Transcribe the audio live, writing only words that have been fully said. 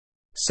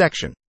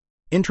Section.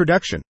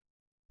 Introduction.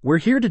 We're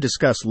here to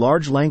discuss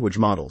large language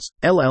models,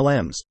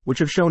 LLMs, which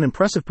have shown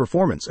impressive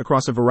performance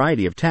across a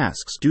variety of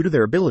tasks due to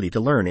their ability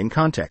to learn in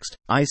context,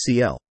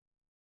 ICL.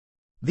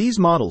 These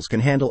models can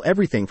handle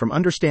everything from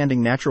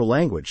understanding natural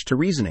language to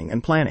reasoning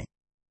and planning.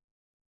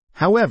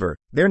 However,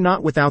 they're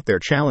not without their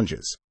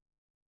challenges.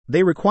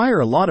 They require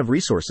a lot of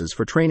resources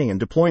for training and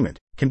deployment,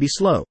 can be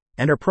slow,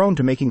 and are prone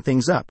to making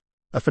things up,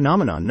 a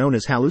phenomenon known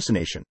as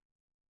hallucination.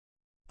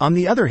 On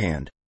the other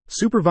hand,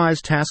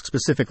 supervised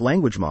task-specific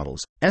language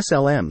models,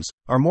 SLMs,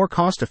 are more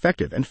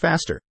cost-effective and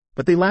faster,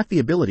 but they lack the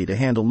ability to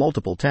handle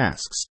multiple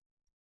tasks.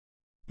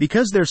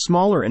 Because they're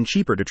smaller and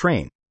cheaper to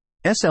train,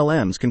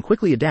 SLMs can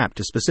quickly adapt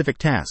to specific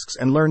tasks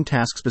and learn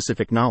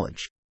task-specific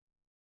knowledge.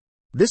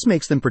 This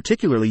makes them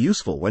particularly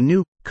useful when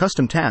new,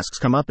 custom tasks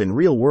come up in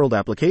real-world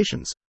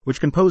applications, which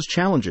can pose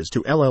challenges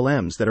to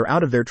LLMs that are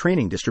out of their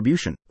training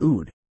distribution,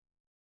 OOD.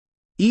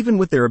 Even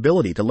with their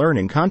ability to learn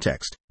in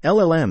context,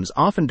 LLMs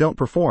often don't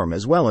perform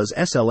as well as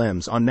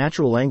SLMs on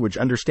natural language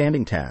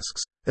understanding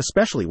tasks,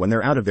 especially when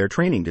they're out of their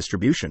training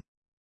distribution.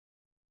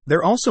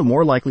 They're also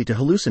more likely to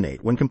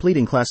hallucinate when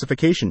completing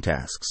classification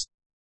tasks.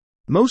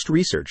 Most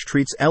research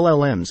treats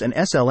LLMs and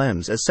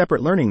SLMs as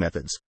separate learning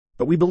methods,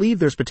 but we believe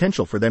there's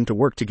potential for them to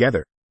work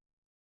together.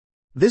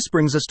 This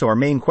brings us to our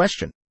main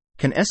question: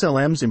 can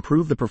SLMs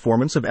improve the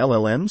performance of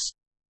LLMs?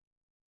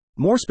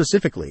 More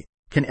specifically,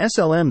 can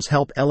SLMs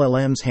help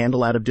LLMs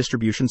handle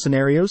out-of-distribution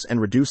scenarios and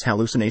reduce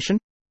hallucination?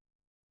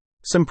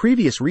 Some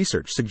previous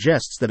research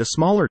suggests that a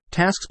smaller,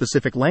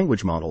 task-specific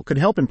language model could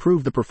help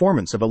improve the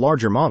performance of a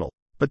larger model,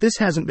 but this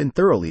hasn't been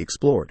thoroughly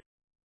explored.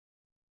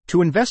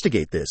 To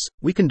investigate this,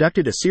 we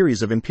conducted a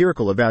series of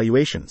empirical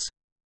evaluations.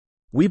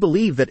 We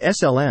believe that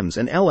SLMs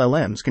and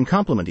LLMs can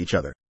complement each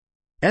other.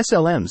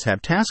 SLMs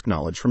have task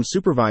knowledge from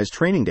supervised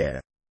training data,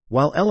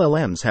 while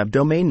LLMs have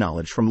domain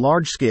knowledge from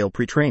large-scale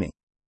pre-training.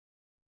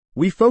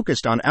 We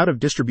focused on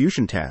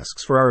out-of-distribution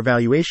tasks for our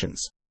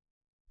evaluations.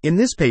 In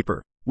this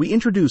paper, we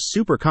introduce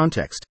super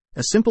context,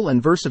 a simple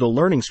and versatile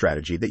learning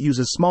strategy that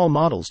uses small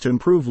models to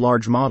improve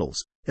large models,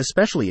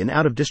 especially in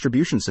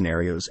out-of-distribution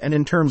scenarios and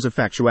in terms of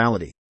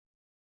factuality.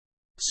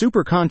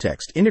 Super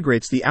context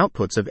integrates the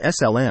outputs of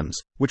SLMs,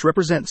 which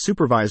represent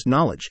supervised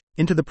knowledge,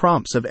 into the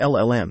prompts of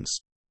LLMs.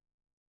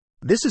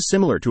 This is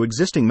similar to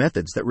existing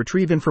methods that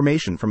retrieve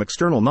information from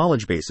external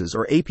knowledge bases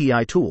or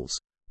API tools,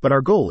 but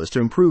our goal is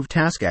to improve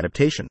task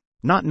adaptation,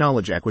 not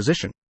knowledge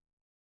acquisition.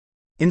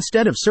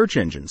 Instead of search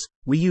engines,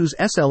 we use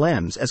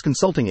SLMs as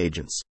consulting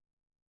agents.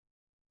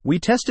 We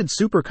tested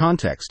super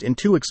context in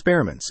 2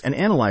 experiments and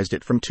analyzed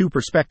it from 2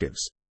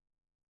 perspectives.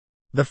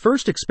 The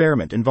first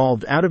experiment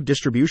involved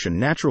out-of-distribution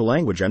natural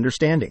language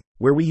understanding,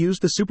 where we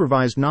used the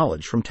supervised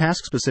knowledge from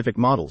task-specific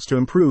models to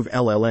improve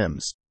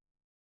LLMs.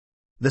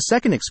 The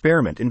second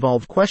experiment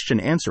involved question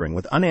answering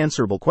with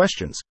unanswerable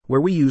questions,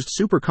 where we used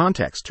super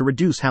context to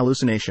reduce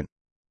hallucination.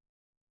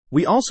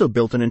 We also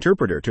built an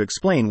interpreter to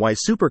explain why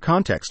super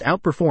context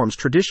outperforms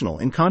traditional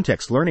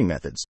in-context learning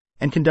methods,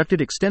 and conducted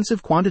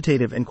extensive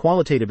quantitative and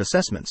qualitative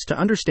assessments to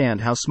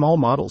understand how small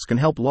models can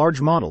help large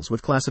models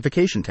with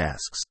classification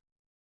tasks.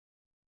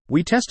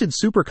 We tested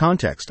super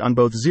context on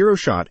both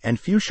zero-shot and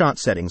few-shot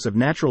settings of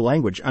natural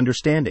language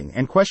understanding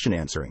and question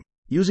answering,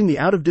 using the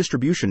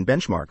out-of-distribution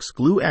benchmarks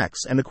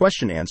GLUE-X and the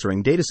question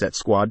answering dataset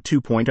Squad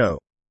 2.0.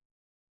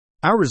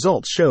 Our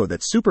results show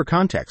that super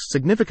context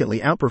significantly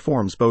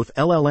outperforms both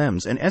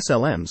LLMs and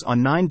SLMs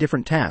on 9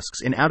 different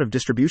tasks in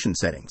out-of-distribution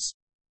settings.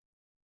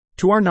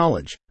 To our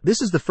knowledge,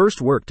 this is the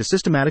first work to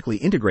systematically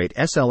integrate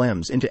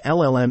SLMs into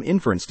LLM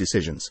inference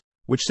decisions,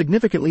 which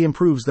significantly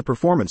improves the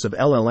performance of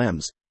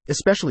LLMs,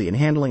 especially in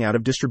handling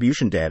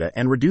out-of-distribution data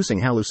and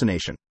reducing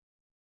hallucination.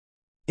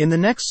 In the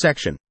next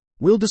section,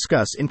 we'll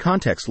discuss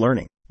in-context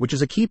learning, which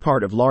is a key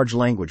part of large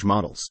language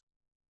models.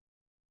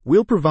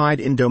 We'll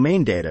provide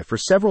in-domain data for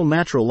several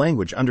natural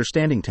language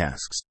understanding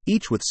tasks,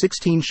 each with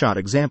 16-shot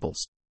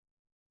examples.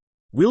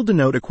 We'll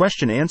denote a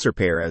question-answer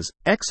pair as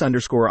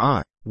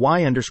X_I,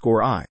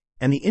 Y_I,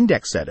 and the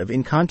index set of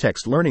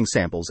in-context learning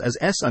samples as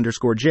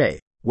S_J,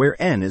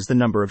 where N is the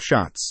number of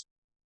shots.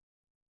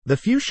 The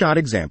few-shot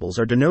examples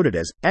are denoted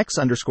as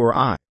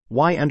X_I,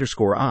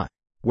 Y_I,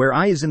 where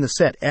I is in the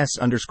set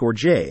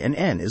S_J and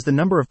N is the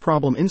number of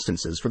problem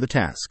instances for the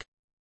task.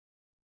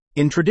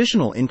 In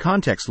traditional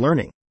in-context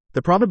learning,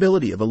 the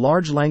probability of a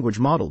large language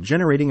model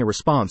generating a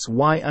response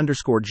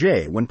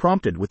Y_J when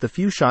prompted with the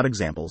few-shot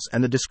examples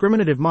and the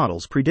discriminative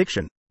model's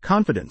prediction,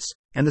 confidence,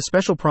 and the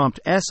special prompt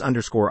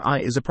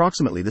S_I is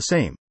approximately the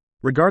same,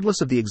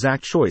 regardless of the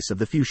exact choice of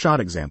the few-shot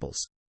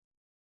examples.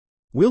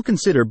 We'll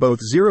consider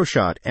both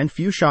zero-shot and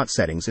few-shot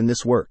settings in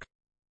this work.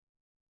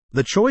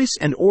 The choice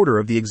and order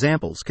of the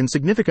examples can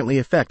significantly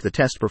affect the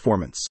test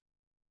performance.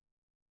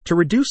 To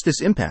reduce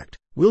this impact,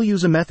 we'll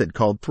use a method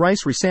called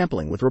thrice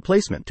resampling with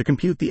replacement to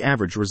compute the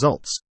average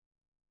results.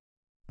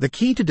 The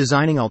key to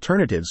designing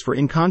alternatives for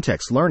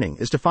in-context learning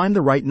is to find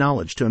the right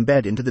knowledge to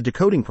embed into the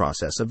decoding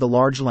process of the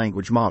large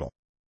language model.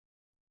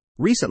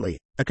 Recently,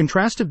 a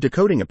contrastive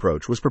decoding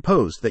approach was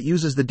proposed that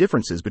uses the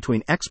differences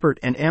between expert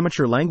and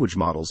amateur language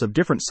models of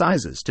different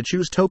sizes to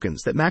choose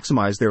tokens that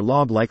maximize their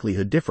log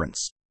likelihood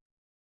difference.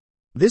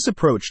 This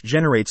approach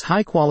generates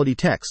high-quality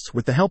texts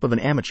with the help of an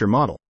amateur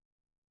model.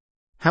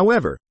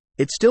 However,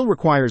 it still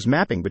requires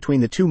mapping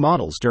between the two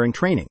models during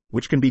training,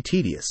 which can be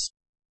tedious.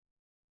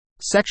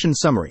 Section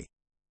Summary.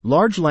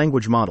 Large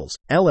language models,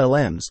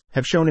 LLMs,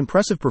 have shown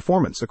impressive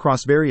performance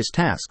across various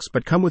tasks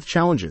but come with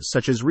challenges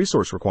such as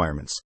resource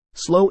requirements,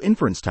 slow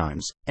inference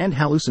times, and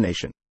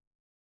hallucination.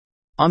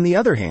 On the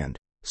other hand,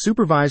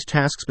 supervised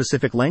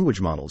task-specific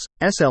language models,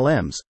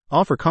 SLMs,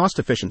 offer cost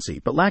efficiency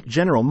but lack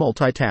general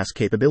multitask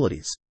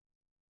capabilities.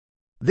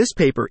 This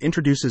paper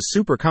introduces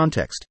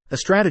supercontext, a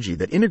strategy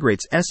that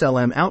integrates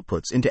SLM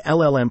outputs into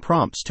LLM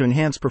prompts to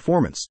enhance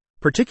performance,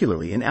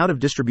 particularly in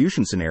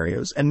out-of-distribution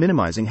scenarios and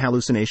minimizing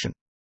hallucination.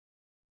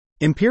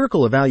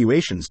 Empirical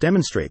evaluations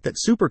demonstrate that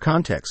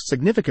supercontext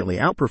significantly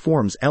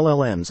outperforms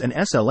LLMs and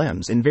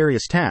SLMs in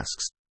various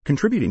tasks,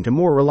 contributing to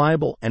more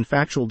reliable and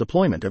factual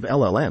deployment of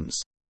LLMs.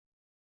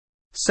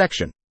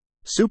 Section.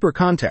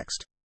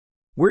 Supercontext.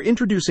 We're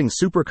introducing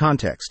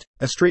supercontext,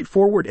 a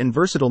straightforward and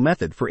versatile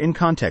method for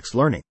in-context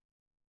learning.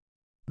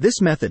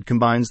 This method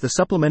combines the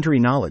supplementary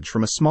knowledge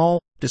from a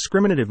small,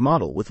 discriminative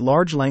model with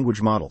large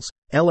language models,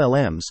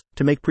 LLMs,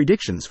 to make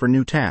predictions for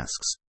new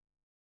tasks.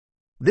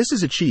 This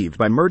is achieved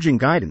by merging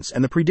guidance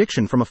and the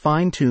prediction from a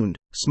fine-tuned,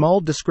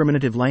 small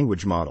discriminative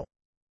language model.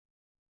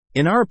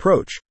 In our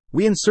approach,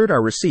 we insert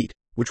our receipt,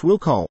 which we'll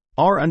call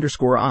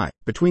R_I,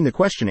 between the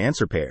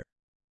question-answer pair.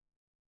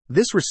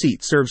 This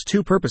receipt serves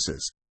two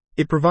purposes.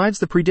 It provides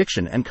the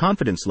prediction and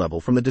confidence level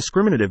from the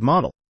discriminative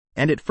model,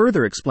 and it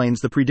further explains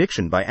the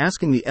prediction by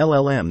asking the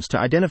LLMs to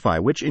identify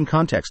which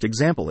in-context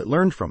example it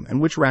learned from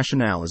and which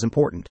rationale is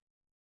important.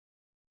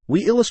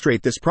 We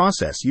illustrate this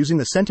process using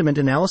the sentiment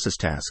analysis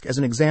task as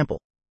an example.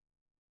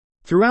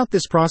 Throughout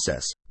this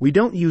process, we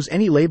don't use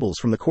any labels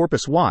from the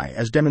corpus Y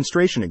as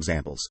demonstration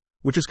examples,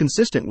 which is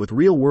consistent with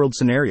real-world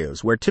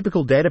scenarios where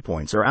typical data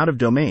points are out of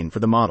domain for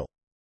the model.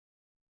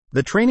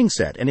 The training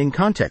set and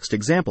in-context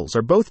examples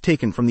are both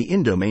taken from the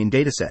in-domain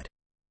dataset.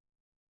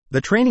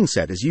 The training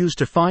set is used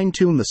to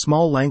fine-tune the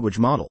small language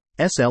model,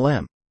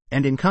 SLM,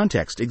 and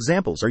in-context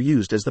examples are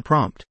used as the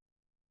prompt.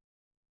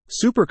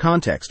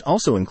 Supercontext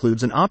also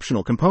includes an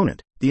optional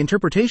component, the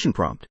interpretation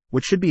prompt,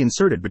 which should be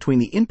inserted between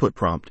the input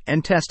prompt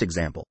and test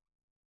example.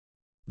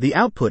 The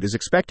output is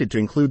expected to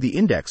include the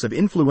index of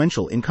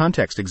influential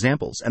in-context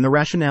examples and the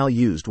rationale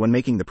used when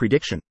making the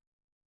prediction.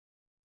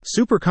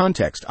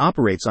 Supercontext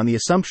operates on the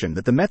assumption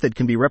that the method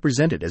can be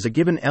represented as a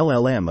given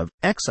LLM of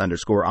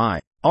X_I,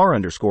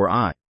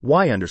 R_I,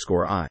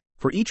 Y_I,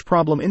 for each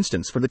problem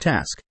instance for the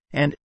task,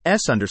 and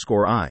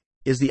S_I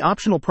is the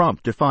optional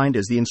prompt defined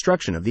as the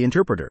instruction of the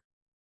interpreter.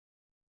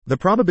 The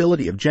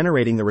probability of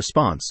generating the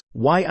response,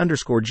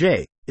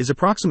 Y_J, is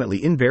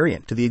approximately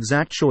invariant to the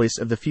exact choice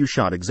of the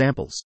few-shot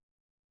examples.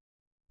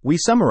 We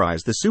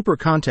summarize the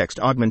supercontext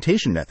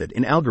augmentation method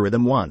in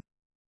Algorithm 1.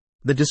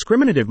 The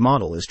discriminative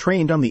model is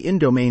trained on the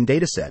in-domain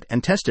dataset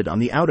and tested on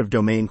the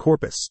out-of-domain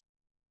corpus.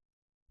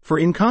 For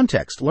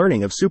in-context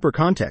learning of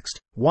supercontext,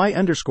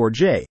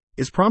 Y_J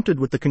is prompted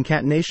with the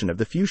concatenation of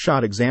the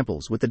few-shot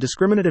examples with the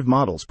discriminative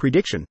model's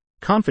prediction,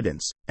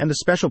 confidence, and the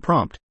special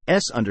prompt,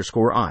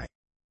 S_I.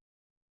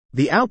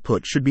 The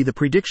output should be the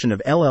prediction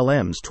of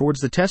LLMs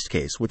towards the test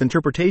case with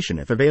interpretation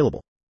if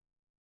available.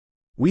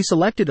 We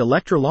selected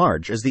Electra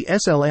Large as the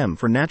SLM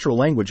for natural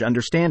language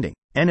understanding,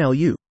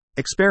 NLU,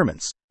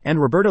 experiments, and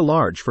Roberta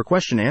Large for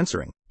question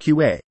answering,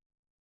 QA.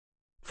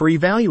 For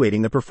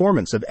evaluating the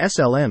performance of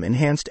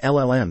SLM-enhanced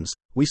LLMs,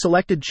 we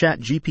selected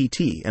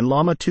ChatGPT and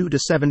Llama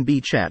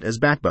 2-7B Chat as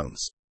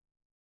backbones.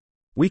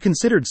 We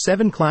considered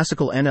 7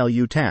 classical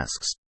NLU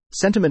tasks: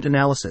 sentiment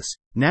analysis,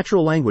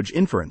 natural language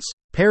inference,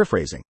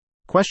 paraphrasing,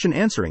 question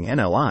answering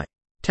NLI,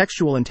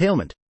 textual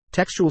entailment,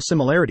 textual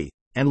similarity,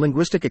 and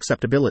linguistic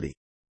acceptability.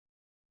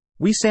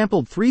 We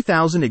sampled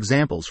 3,000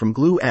 examples from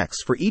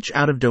GLUE-X for each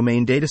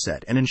out-of-domain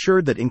dataset and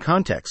ensured that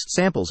in-context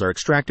samples are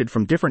extracted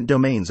from different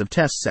domains of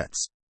test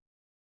sets.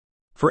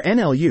 For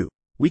NLU,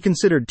 we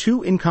considered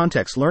 2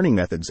 in-context learning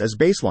methods as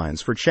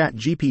baselines for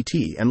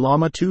ChatGPT and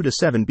Llama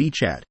 2-7B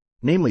Chat,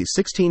 namely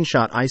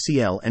 16-shot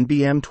ICL and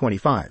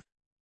BM25.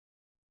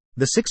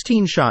 The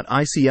 16-shot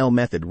ICL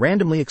method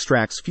randomly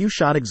extracts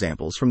few-shot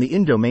examples from the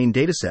in-domain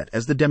dataset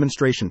as the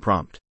demonstration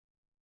prompt,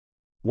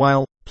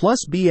 while plus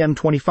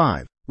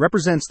BM25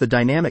 represents the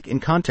dynamic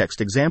in-context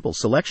example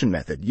selection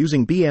method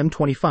using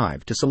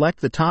BM25 to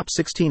select the top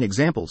 16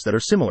 examples that are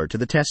similar to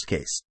the test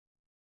case.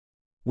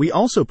 We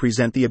also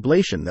present the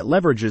ablation that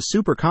leverages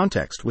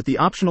supercontext with the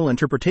optional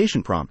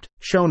interpretation prompt,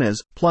 shown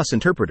as plus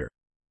interpreter.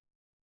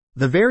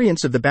 The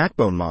variants of the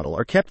backbone model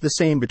are kept the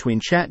same between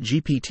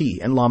ChatGPT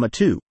and Llama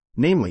 2,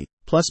 namely,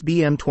 plus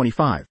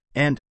BM25,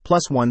 and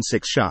plus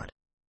 16-shot.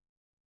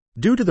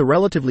 Due to the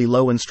relatively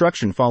low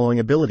instruction following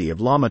ability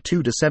of Llama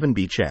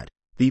 2-7B Chat,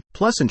 the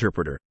plus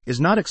interpreter is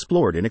not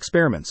explored in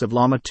experiments of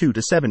Llama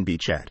 2-7B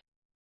Chat.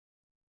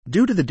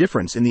 Due to the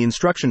difference in the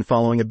instruction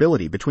following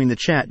ability between the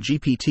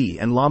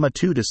ChatGPT and Llama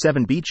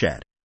 2-7B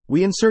Chat,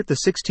 we insert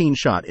the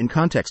 16-shot in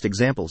context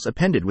examples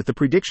appended with the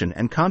prediction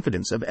and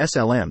confidence of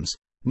SLMs,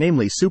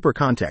 namely super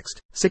context,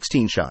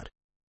 16-shot.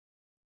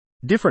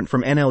 Different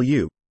from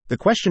NLU, the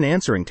question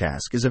answering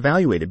task is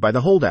evaluated by the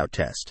holdout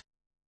test.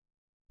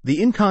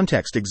 The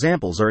in-context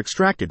examples are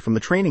extracted from the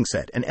training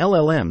set and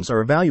LLMs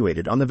are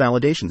evaluated on the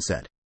validation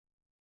set.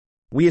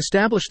 We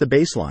establish the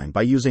baseline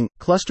by using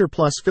cluster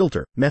plus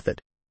filter method.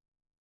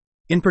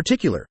 In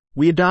particular,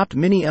 we adopt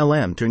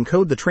mini-LM to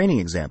encode the training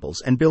examples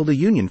and build a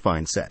union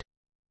find set.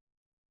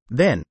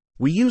 Then,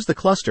 we use the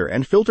cluster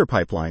and filter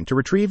pipeline to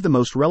retrieve the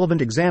most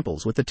relevant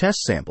examples with the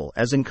test sample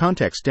as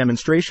in-context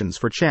demonstrations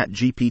for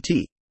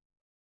ChatGPT.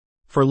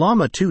 For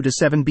Llama 2 to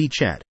 7B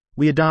Chat,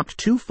 we adopt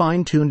two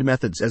fine-tuned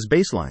methods as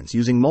baselines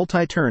using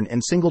multi-turn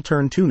and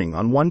single-turn tuning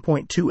on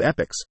 1.2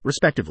 epochs,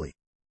 respectively.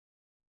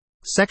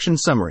 Section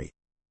Summary.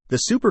 The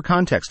super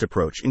context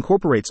approach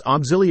incorporates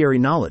auxiliary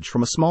knowledge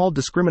from a small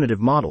discriminative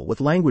model with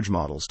language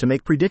models to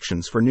make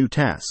predictions for new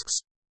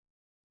tasks.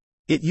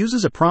 It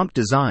uses a prompt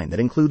design that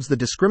includes the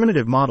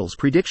discriminative model's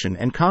prediction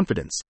and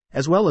confidence,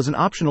 as well as an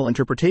optional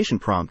interpretation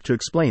prompt to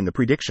explain the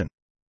prediction.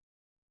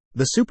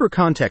 The super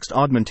context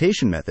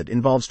augmentation method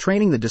involves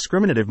training the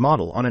discriminative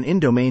model on an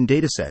in-domain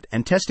dataset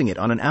and testing it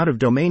on an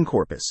out-of-domain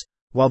corpus,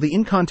 while the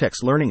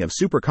in-context learning of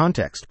super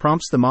context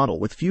prompts the model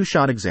with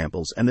few-shot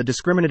examples and the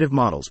discriminative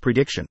model's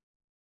prediction.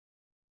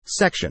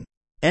 Section.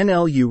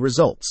 NLU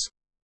results.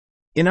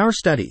 In our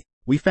study,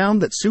 we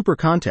found that super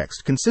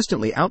context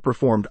consistently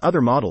outperformed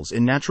other models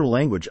in natural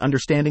language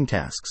understanding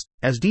tasks,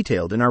 as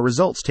detailed in our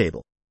results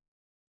table.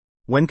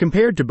 When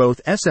compared to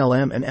both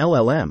SLM and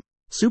LLM,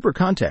 super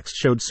context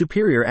showed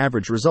superior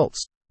average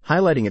results,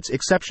 highlighting its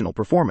exceptional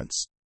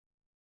performance.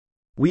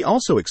 We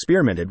also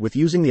experimented with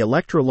using the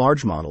Electra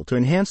large model to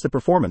enhance the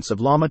performance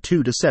of Llama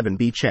 2 to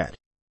 7B Chat.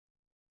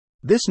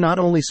 This not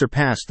only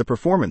surpassed the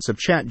performance of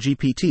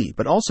ChatGPT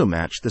but also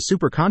matched the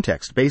super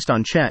context based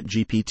on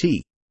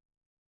ChatGPT.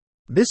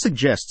 This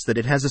suggests that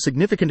it has a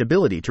significant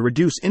ability to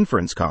reduce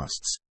inference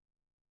costs.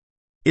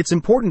 It's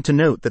important to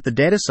note that the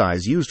data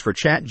size used for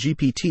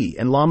ChatGPT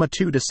and Llama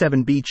 2 to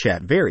 7B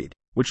Chat varied,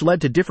 which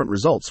led to different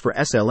results for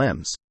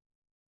SLMs.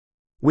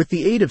 With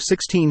the aid of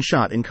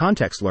 16-shot in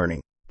context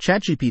learning,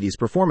 ChatGPT's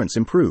performance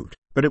improved,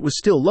 but it was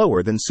still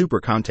lower than super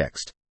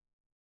context.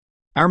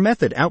 Our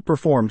method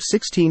outperformed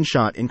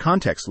 16-shot in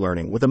context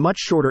learning with a much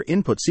shorter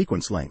input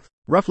sequence length,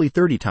 roughly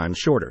 30 times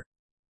shorter.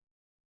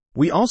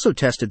 We also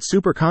tested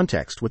super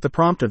context with the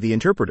prompt of the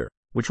interpreter,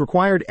 which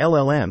required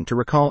LLM to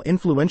recall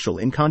influential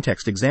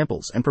in-context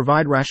examples and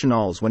provide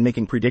rationales when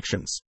making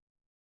predictions.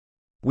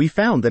 We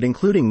found that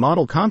including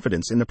model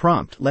confidence in the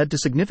prompt led to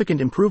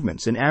significant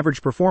improvements in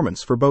average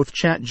performance for both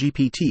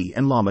ChatGPT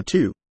and Llama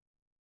 2.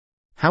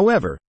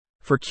 However,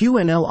 for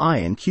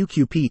QNLI and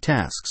QQP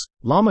tasks,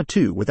 Llama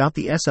 2 without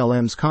the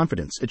SLM's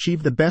confidence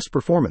achieved the best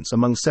performance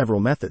among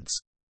several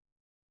methods.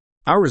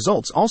 Our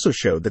results also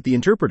showed that the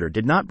interpreter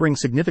did not bring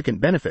significant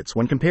benefits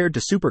when compared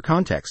to super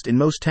context in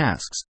most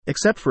tasks,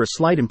 except for a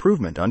slight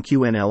improvement on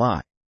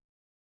QNLI.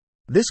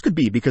 This could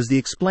be because the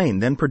explain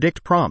then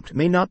predict prompt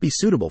may not be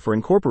suitable for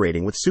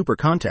incorporating with super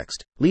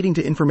context, leading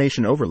to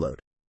information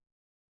overload.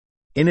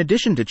 In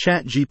addition to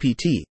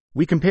ChatGPT,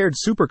 we compared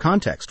super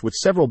context with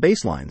several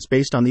baselines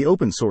based on the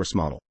open source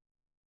model.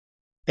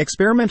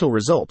 Experimental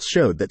results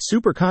showed that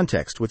super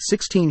context with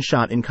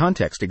 16-shot in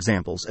context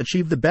examples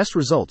achieved the best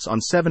results on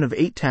 7 of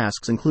 8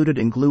 tasks included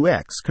in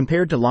GlueX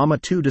compared to Llama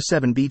 2 to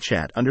 7B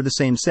Chat under the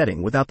same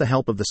setting without the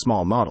help of the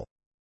small model.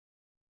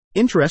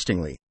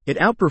 Interestingly, it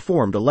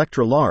outperformed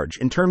Electra Large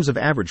in terms of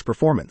average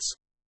performance.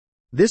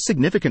 This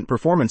significant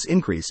performance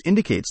increase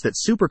indicates that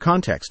super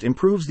context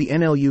improves the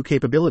NLU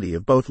capability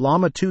of both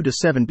Llama 2 to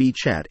 7B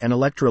Chat and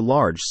Electra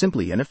Large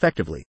simply and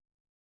effectively.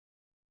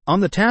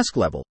 On the task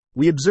level,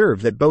 we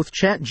observed that both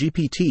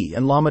ChatGPT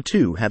and Llama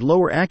 2 had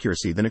lower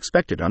accuracy than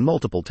expected on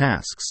multiple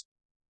tasks.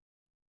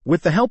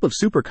 With the help of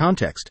super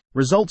context,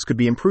 results could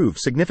be improved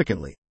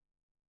significantly.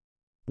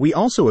 We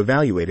also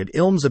evaluated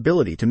ILM's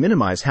ability to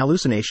minimize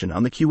hallucination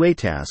on the QA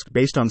task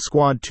based on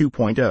Squad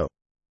 2.0.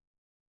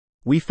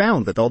 We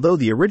found that although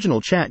the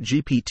original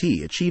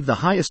ChatGPT achieved the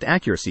highest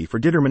accuracy for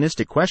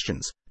deterministic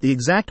questions, the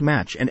exact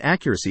match and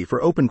accuracy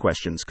for open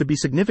questions could be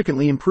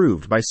significantly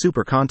improved by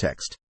super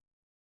context.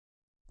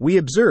 We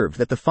observed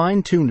that the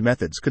fine-tuned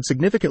methods could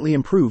significantly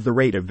improve the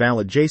rate of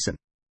valid JSON.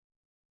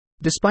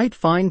 Despite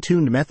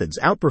fine-tuned methods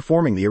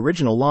outperforming the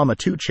original Llama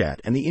 2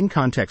 Chat and the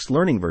in-context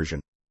learning version,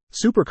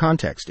 super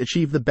context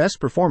achieved the best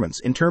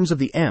performance in terms of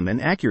the M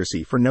and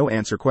accuracy for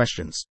no-answer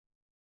questions.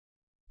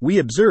 We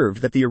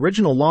observed that the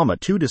original Llama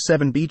 2 to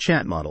 7B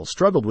Chat model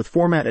struggled with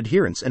format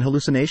adherence and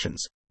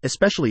hallucinations,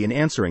 especially in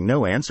answering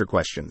no-answer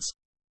questions.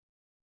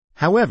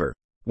 However,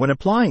 when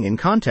applying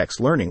in-context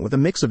learning with a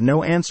mix of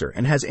no-answer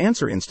and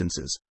has-answer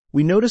instances,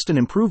 we noticed an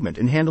improvement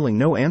in handling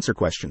no-answer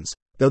questions,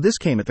 though this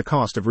came at the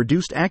cost of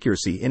reduced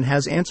accuracy in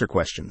has-answer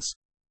questions.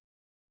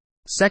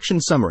 Section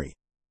Summary.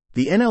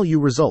 The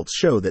NLU results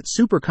show that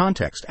super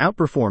context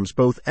outperforms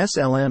both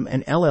SLM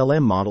and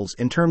LLM models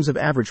in terms of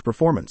average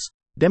performance,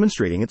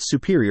 demonstrating its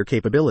superior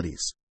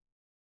capabilities.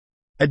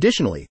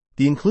 Additionally,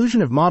 the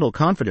inclusion of model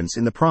confidence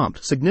in the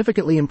prompt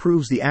significantly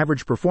improves the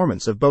average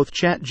performance of both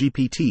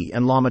ChatGPT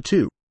and Llama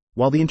 2,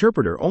 while the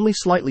interpreter only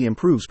slightly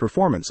improves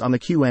performance on the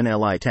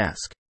QNLI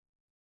task.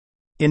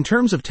 In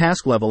terms of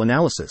task-level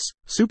analysis,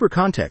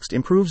 supercontext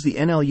improves the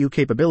NLU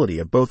capability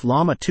of both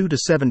Llama 2 to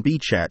 7B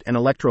Chat and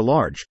Electra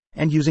Large,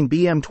 and using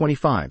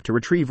BM25 to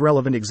retrieve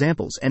relevant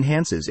examples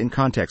enhances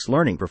in-context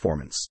learning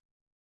performance.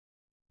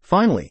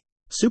 Finally,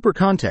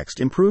 supercontext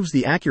improves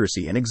the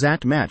accuracy and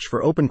exact match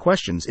for open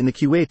questions in the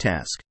QA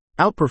task,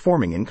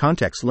 outperforming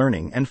in-context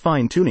learning and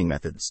fine-tuning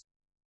methods.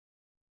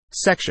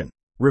 Section: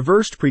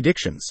 Reversed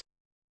predictions.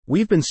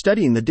 We've been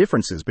studying the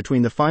differences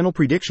between the final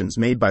predictions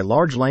made by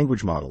large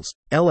language models,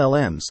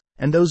 LLMs,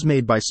 and those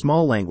made by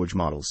small language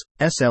models,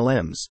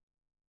 SLMs.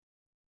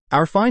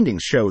 Our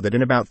findings show that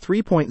in about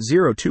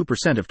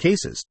 3.02% of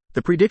cases,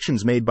 the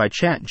predictions made by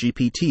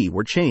ChatGPT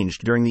were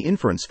changed during the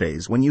inference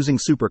phase when using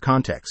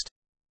supercontext.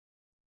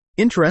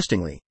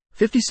 Interestingly,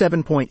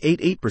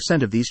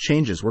 57.88% of these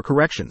changes were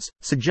corrections,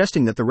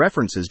 suggesting that the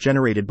references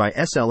generated by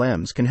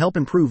SLMs can help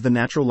improve the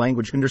natural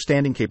language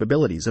understanding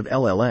capabilities of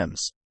LLMs.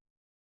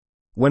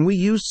 When we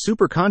used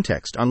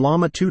supercontext on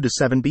Llama 2 to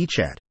 7B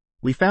Chat,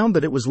 we found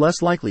that it was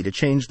less likely to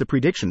change the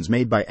predictions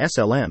made by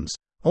SLMs,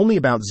 only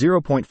about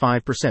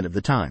 0.5% of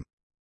the time.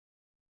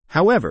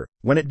 However,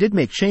 when it did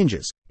make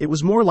changes, it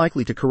was more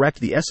likely to correct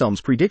the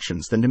SLM's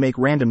predictions than to make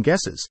random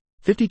guesses,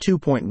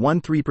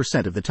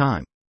 52.13% of the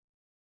time.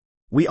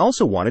 We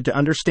also wanted to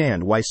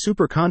understand why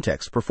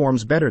supercontext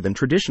performs better than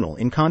traditional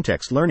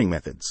in-context learning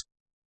methods.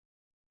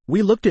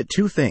 We looked at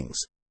two things: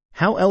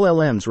 how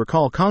LLMs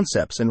recall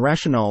concepts and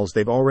rationales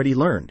they've already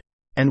learned,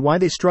 and why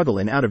they struggle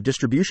in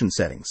out-of-distribution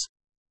settings.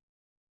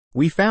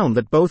 We found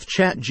that both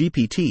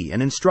ChatGPT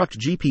and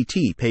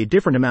InstructGPT pay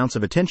different amounts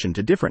of attention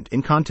to different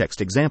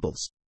in-context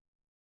examples.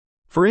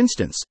 For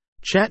instance,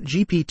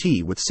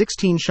 ChatGPT with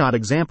 16-shot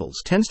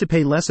examples tends to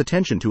pay less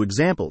attention to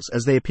examples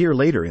as they appear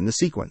later in the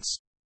sequence.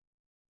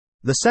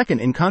 The second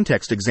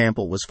in-context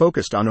example was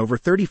focused on over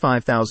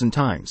 35,000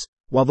 times,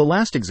 while the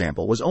last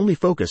example was only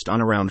focused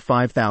on around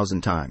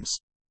 5,000 times.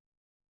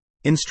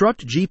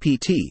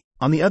 InstructGPT,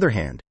 on the other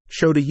hand,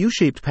 showed a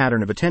U-shaped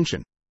pattern of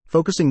attention,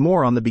 focusing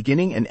more on the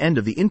beginning and end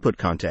of the input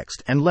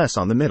context and less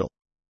on the middle.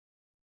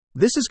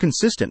 This is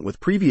consistent with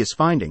previous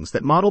findings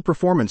that model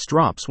performance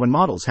drops when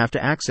models have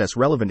to access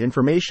relevant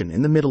information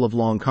in the middle of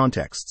long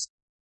contexts.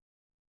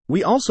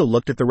 We also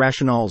looked at the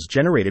rationales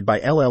generated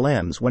by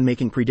LLMs when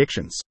making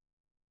predictions.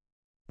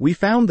 We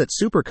found that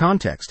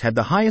supercontext had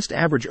the highest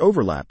average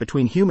overlap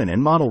between human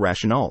and model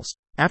rationales,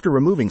 after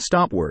removing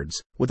stop words,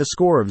 with a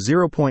score of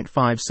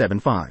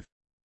 0.575.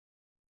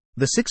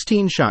 The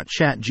 16-shot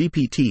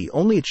ChatGPT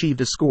only achieved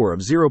a score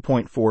of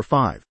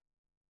 0.45.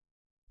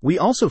 We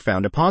also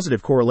found a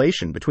positive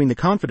correlation between the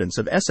confidence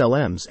of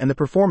SLMs and the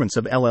performance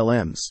of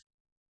LLMs.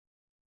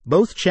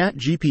 Both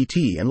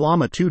ChatGPT and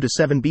Llama 2 to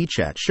 7B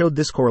Chat showed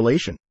this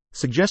correlation,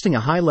 suggesting a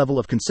high level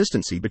of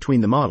consistency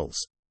between the models.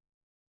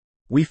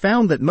 We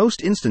found that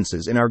most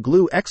instances in our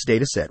GLUE-X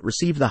dataset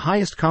received the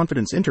highest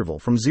confidence interval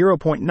from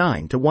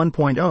 0.9 to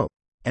 1.0,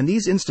 and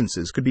these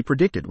instances could be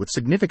predicted with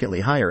significantly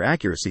higher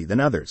accuracy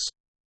than others.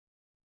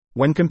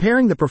 When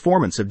comparing the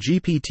performance of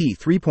GPT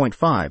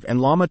 3.5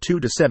 and Llama 2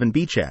 to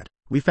 7B Chat,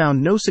 we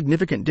found no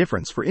significant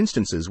difference for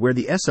instances where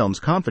the SLM's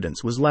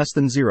confidence was less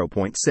than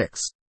 0.6.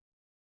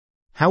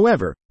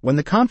 However, when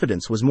the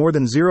confidence was more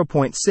than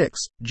 0.6,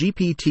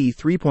 GPT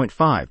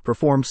 3.5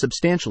 performed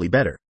substantially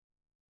better.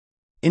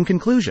 In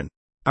conclusion,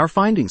 our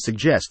findings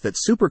suggest that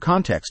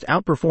supercontext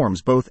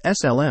outperforms both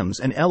SLMs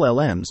and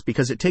LLMs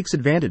because it takes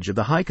advantage of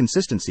the high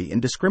consistency in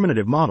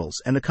discriminative models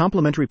and the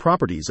complementary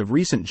properties of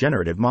recent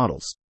generative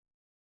models.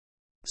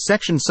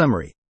 Section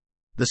Summary.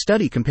 The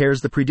study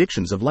compares the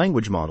predictions of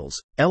language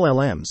models,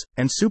 LLMs,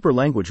 and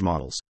super-language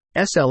models,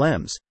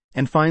 SLMs,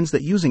 and finds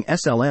that using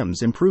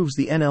SLMs improves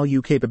the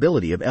NLU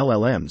capability of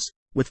LLMs,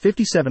 with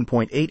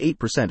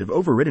 57.88% of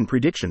overridden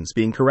predictions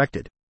being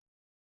corrected.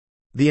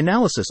 The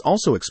analysis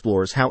also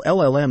explores how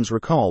LLMs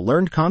recall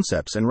learned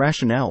concepts and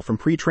rationale from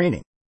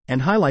pre-training,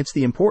 and highlights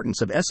the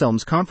importance of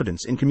SLM's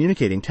confidence in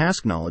communicating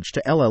task knowledge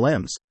to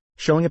LLMs,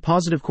 showing a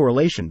positive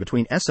correlation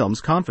between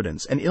SLM's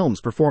confidence and ILM's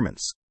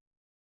performance.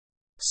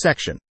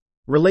 Section: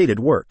 Related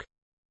work.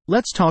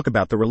 Let's talk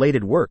about the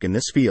related work in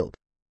this field.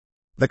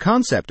 The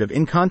concept of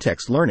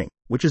in-context learning,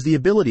 which is the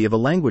ability of a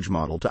language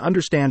model to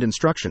understand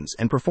instructions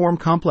and perform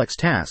complex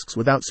tasks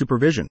without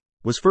supervision,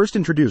 was first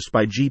introduced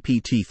by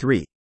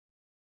GPT-3.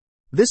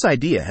 This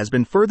idea has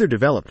been further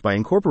developed by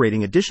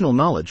incorporating additional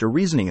knowledge or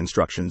reasoning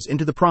instructions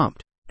into the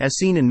prompt, as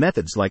seen in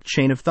methods like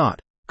chain of thought,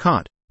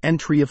 COT, and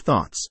tree of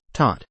thoughts,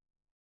 TOT.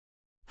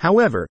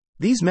 However,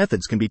 these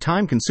methods can be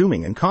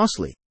time-consuming and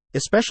costly,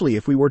 especially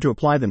if we were to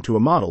apply them to a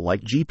model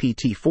like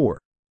GPT-4.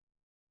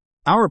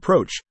 Our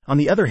approach, on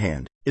the other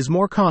hand, is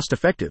more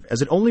cost-effective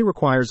as it only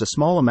requires a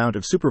small amount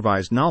of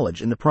supervised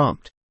knowledge in the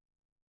prompt.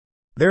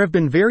 There have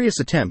been various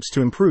attempts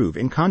to improve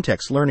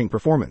in-context learning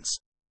performance.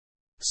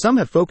 Some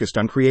have focused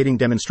on creating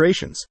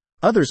demonstrations,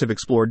 others have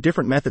explored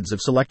different methods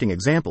of selecting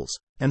examples,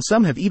 and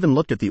some have even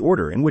looked at the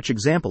order in which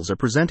examples are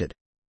presented.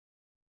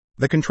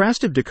 The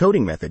contrastive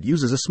decoding method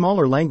uses a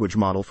smaller language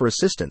model for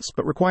assistance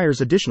but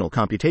requires additional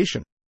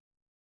computation.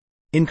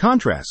 In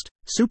contrast,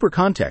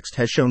 supercontext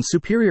has shown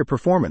superior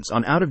performance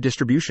on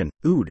out-of-distribution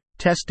 (OOD)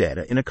 test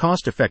data in a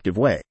cost-effective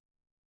way.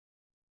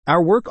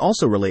 Our work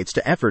also relates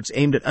to efforts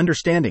aimed at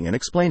understanding and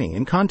explaining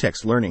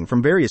in-context learning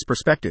from various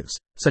perspectives,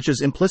 such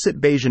as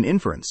implicit Bayesian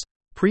inference,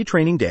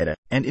 pre-training data,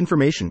 and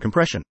information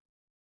compression.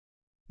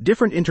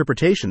 Different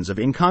interpretations of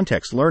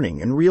in-context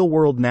learning and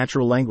real-world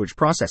natural language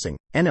processing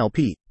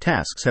 (NLP)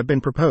 tasks have been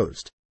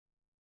proposed.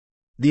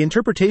 The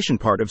interpretation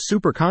part of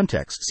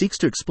supercontext seeks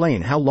to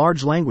explain how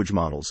large language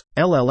models,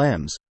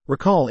 LLMs,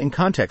 recall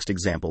in-context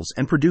examples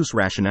and produce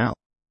rationale.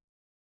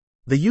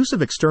 The use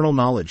of external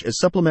knowledge as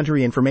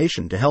supplementary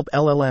information to help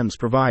LLMs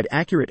provide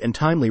accurate and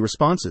timely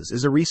responses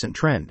is a recent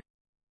trend.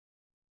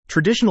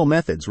 Traditional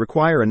methods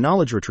require a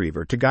knowledge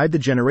retriever to guide the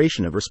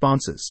generation of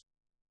responses.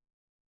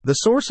 The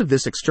source of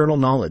this external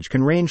knowledge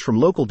can range from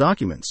local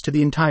documents to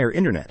the entire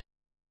internet.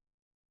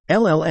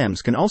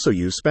 LLMs can also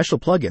use special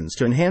plugins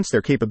to enhance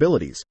their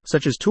capabilities,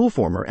 such as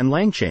Toolformer and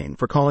LangChain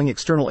for calling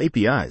external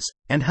APIs,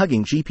 and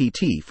Hugging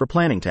GPT for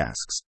planning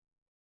tasks.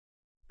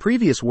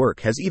 Previous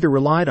work has either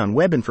relied on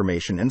web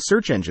information and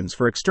search engines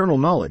for external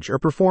knowledge or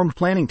performed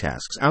planning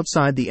tasks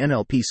outside the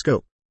NLP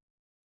scope.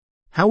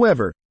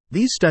 However,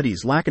 these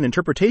studies lack an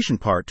interpretation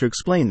part to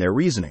explain their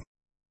reasoning.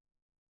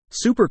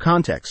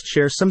 Supercontext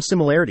shares some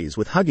similarities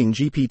with Hugging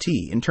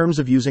GPT in terms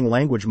of using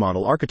language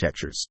model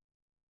architectures.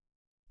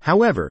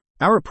 However,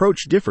 our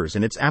approach differs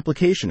in its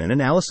application and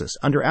analysis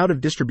under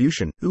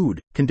out-of-distribution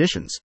 (OOD)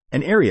 conditions,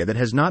 an area that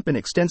has not been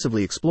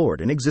extensively explored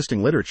in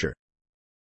existing literature.